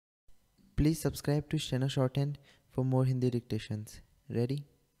Please subscribe to Steno Shorthand for more Hindi dictations. Ready?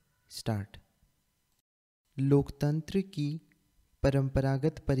 Start. लोकतंत्र की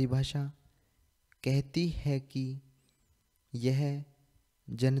परंपरागत परिभाषा कहती है कि यह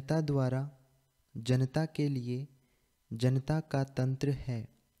जनता द्वारा जनता के लिए जनता का तंत्र है,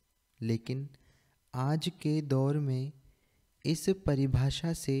 लेकिन आज के दौर में इस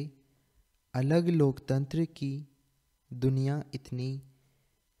परिभाषा से अलग लोकतंत्र की दुनिया इतनी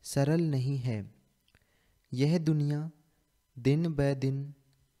सरल नहीं है। यह दुनिया दिन ब दिन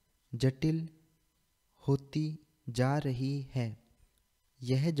जटिल होती जा रही है।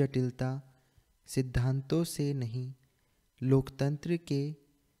 यह जटिलता सिद्धांतों से नहीं, लोकतंत्र के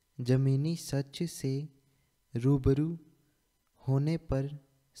जमीनी सच से रूबरू होने पर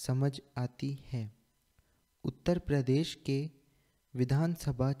समझ आती है। उत्तर प्रदेश के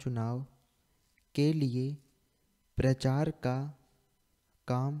विधानसभा चुनाव के लिए प्रचार का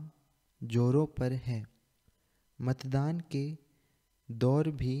काम जोरों पर है। मतदान के दौर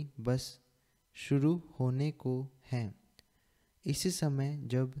भी बस शुरू होने को हैं। इस समय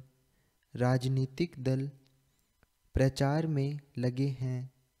जब राजनीतिक दल प्रचार में लगे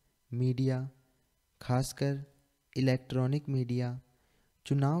हैं, मीडिया, खासकर इलेक्ट्रॉनिक मीडिया,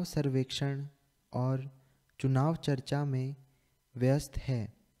 चुनाव सर्वेक्षण और चुनाव चर्चा में व्यस्त है।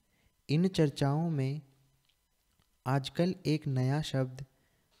 इन चर्चाओं में आजकल एक नया शब्द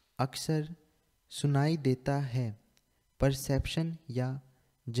अक्सर सुनाई देता है, परसेप्शन या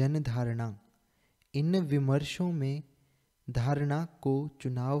जनधारणा। इन विमर्शों में धारणा को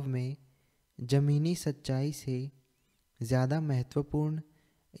चुनाव में जमीनी सच्चाई से ज़्यादा महत्वपूर्ण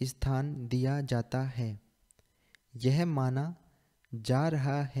स्थान दिया जाता है। यह माना जा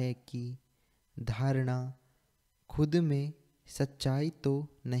रहा है कि धारणा खुद में सच्चाई तो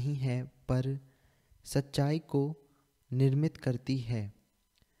नहीं है, पर सच्चाई को निर्मित करती है।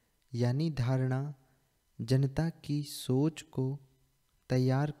 यानी धारणा जनता की सोच को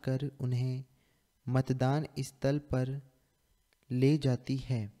तैयार कर उन्हें मतदान स्थल पर ले जाती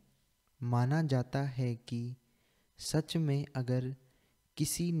है। माना जाता है कि सच में अगर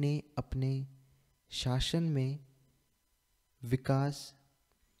किसी ने अपने शासन में विकास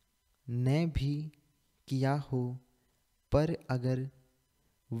न भी किया हो, पर अगर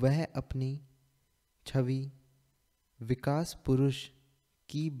वह अपनी छवि विकास पुरुष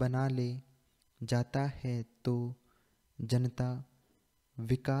की बना ले जाता है, तो जनता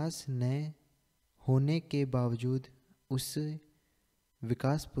विकास न होने के बावजूद उस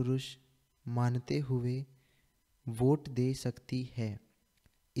विकास पुरुष मानते हुए वोट दे सकती है।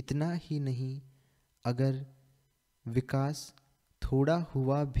 इतना ही नहीं, अगर विकास थोड़ा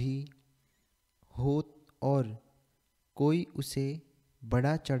हुआ भी हो और कोई उसे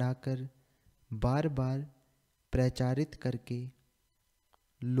बढ़ा चढ़ाकर बार बार प्रचारित करके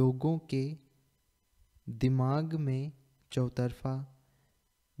लोगों के दिमाग में चौतरफा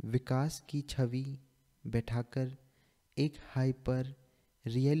विकास की छवि बैठाकर एक हाइपर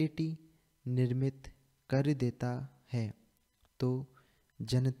रियलिटी निर्मित कर देता है, तो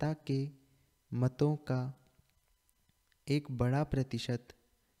जनता के मतों का एक बड़ा प्रतिशत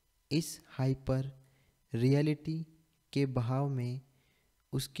इस हाइपर रियलिटी के बहाव में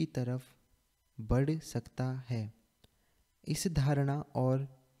उसकी तरफ बढ़ सकता है। इस धारणा और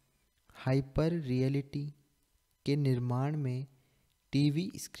हाइपर रियलिटी के निर्माण में टीवी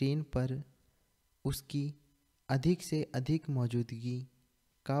स्क्रीन पर उसकी अधिक से अधिक मौजूदगी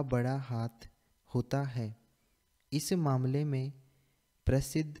का बड़ा हाथ होता है। इस मामले में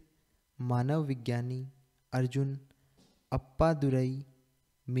प्रसिद्ध मानव विज्ञानी अर्जुन अप्पादुरई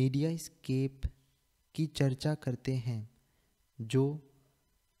मीडिया स्केप की चर्चा करते हैं, जो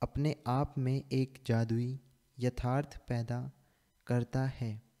अपने आप में एक जादुई यथार्थ पैदा करता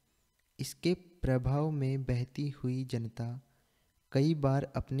है। इसके प्रभाव में बहती हुई जनता कई बार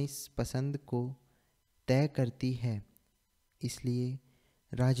अपनी पसंद को तय करती है। इसलिए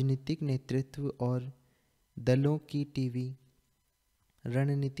राजनीतिक नेतृत्व और दलों की टीवी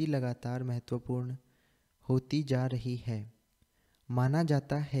रणनीति लगातार महत्वपूर्ण होती जा रही है। माना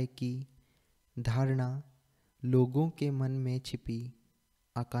जाता है कि धारणा लोगों के मन में छिपी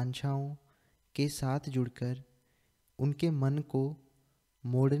आकांक्षाओं के साथ जुड़कर उनके मन को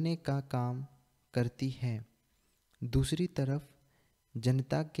मोड़ने का काम करती है। दूसरी तरफ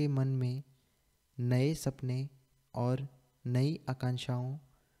जनता के मन में नए सपने और नई आकांक्षाओं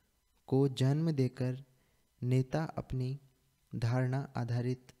को जन्म देकर नेता अपनी धारणा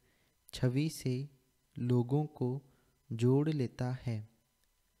आधारित छवि से लोगों को जोड़ लेता है।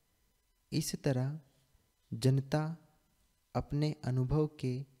 इस तरह जनता अपने अनुभव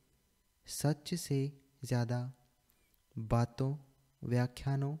के सच से ज़्यादा बातों,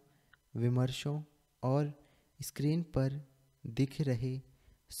 व्याख्यानों विमर्शों और स्क्रीन पर दिख रहे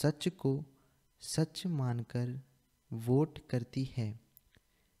सच को सच मानकर वोट करती है।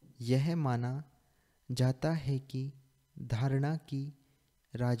 यह माना जाता है कि धारणा की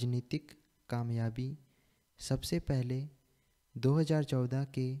राजनीतिक कामयाबी सबसे पहले 2014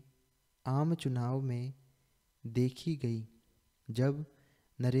 के आम चुनाव में देखी गई, जब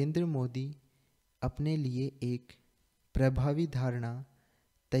नरेंद्र मोदी अपने लिए एक प्रभावी धारणा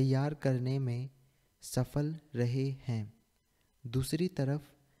तैयार करने में सफल रहे हैं। दूसरी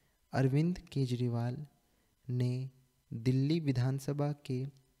तरफ अरविंद केजरीवाल ने दिल्ली विधानसभा के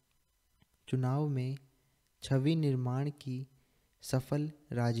चुनाव में छवि निर्माण की सफल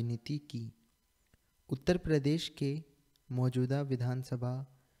राजनीति की। उत्तर प्रदेश के मौजूदा विधानसभा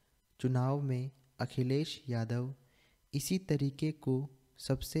चुनाव में अखिलेश यादव इसी तरीके को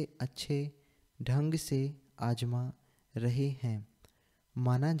सबसे अच्छे ढंग से आजमा रहे हैं।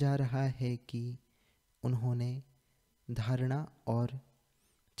 माना जा रहा है कि उन्होंने धारणा और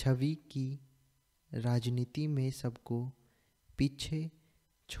छवि की राजनीति में सबको पीछे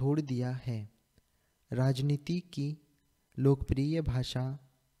छोड़ दिया है। राजनीति की लोकप्रिय भाषा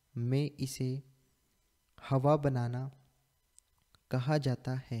में इसे हवा बनाना कहा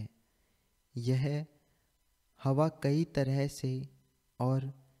जाता है। यह हवा कई तरह से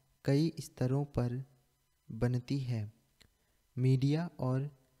और कई स्तरों पर बनती है। मीडिया और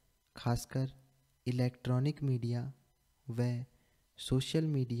खासकर इलेक्ट्रॉनिक मीडिया व सोशल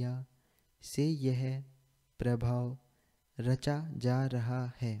मीडिया से यह प्रभाव रचा जा रहा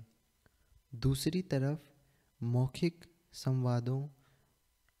है। दूसरी तरफ मौखिक संवादों,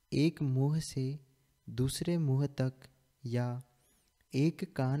 एक मुंह से दूसरे मुंह तक या एक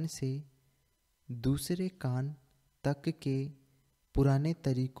कान से दूसरे कान तक के पुराने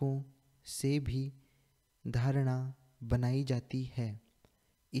तरीकों से भी धारणा बनाई जाती है।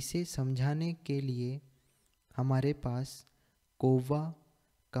 इसे समझाने के लिए हमारे पास कौवा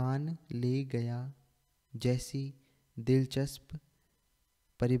कान ले गया जैसी दिलचस्प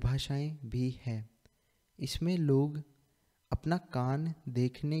परिभाषाएं भी है। इसमें लोग अपना कान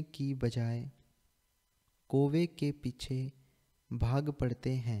देखने की बजाय कौवे के पीछे भाग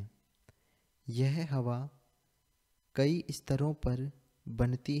पड़ते हैं। यह हवा कई स्तरों पर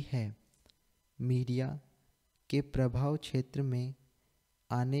बनती है। मीडिया के प्रभाव क्षेत्र में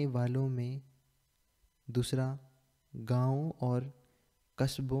आने वालों में दूसरा गांवों और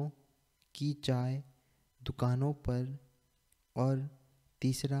कस्बों की चाय दुकानों पर और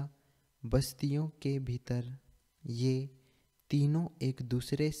तीसरा बस्तियों के भीतर। ये तीनों एक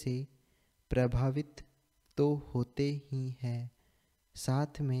दूसरे से प्रभावित तो होते ही हैं,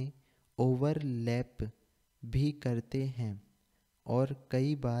 साथ में ओवरलैप भी करते हैं और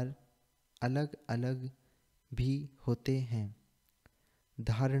कई बार अलग अलग भी होते हैं।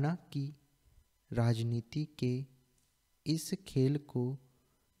 धारणा की राजनीति के इस खेल को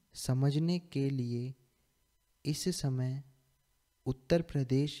समझने के लिए इस समय उत्तर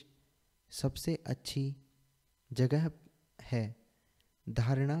प्रदेश सबसे अच्छी जगह है।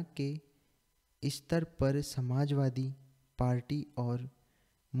 धारणा के स्तर पर समाजवादी पार्टी और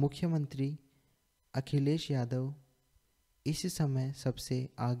मुख्यमंत्री अखिलेश यादव इस समय सबसे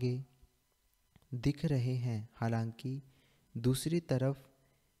आगे दिख रहे हैं। हालांकि दूसरी तरफ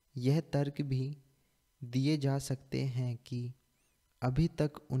यह तर्क भी दिए जा सकते हैं कि अभी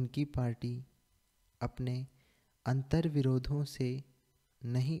तक उनकी पार्टी अपने अंतर्विरोधों से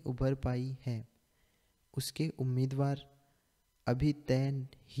नहीं उभर पाई है। उसके उम्मीदवार अभी तय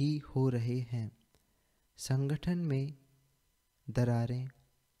ही हो रहे हैं। संगठन में दरारें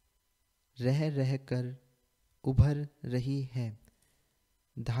रह रह कर उभर रही है।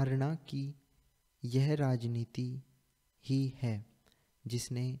 धारणा की यह राजनीति ही है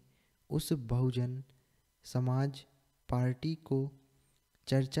जिसने उस बहुजन समाज पार्टी को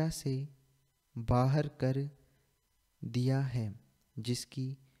चर्चा से बाहर कर दिया है,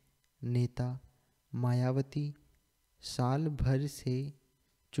 जिसकी नेता मायावती साल भर से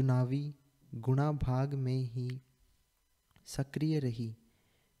चुनावी गुणाभाग में ही सक्रिय रही।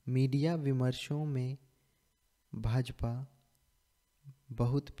 मीडिया विमर्शों में भाजपा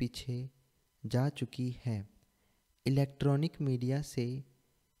बहुत पीछे जा चुकी है। इलेक्ट्रॉनिक मीडिया से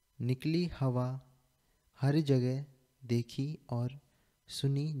निकली हवा हर जगह देखी और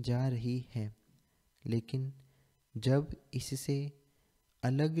सुनी जा रही है, लेकिन जब इससे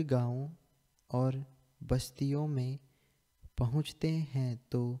अलग गांवों और बस्तियों में पहुंचते हैं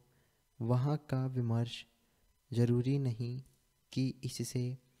तो वहां का विमर्श जरूरी नहीं कि इससे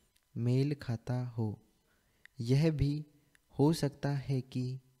मेल खाता हो। यह भी हो सकता है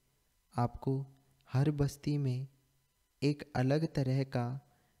कि आपको हर बस्ती में एक अलग तरह का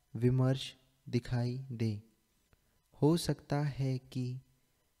विमर्श दिखाई दे। हो सकता है कि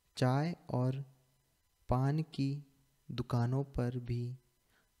चाय और पान की दुकानों पर भी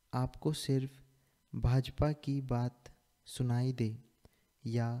आपको सिर्फ भाजपा की बात सुनाई दे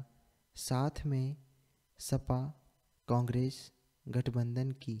या साथ में सपा कांग्रेस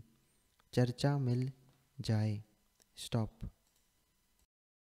गठबंधन की चर्चा मिल जाए। स्टॉप।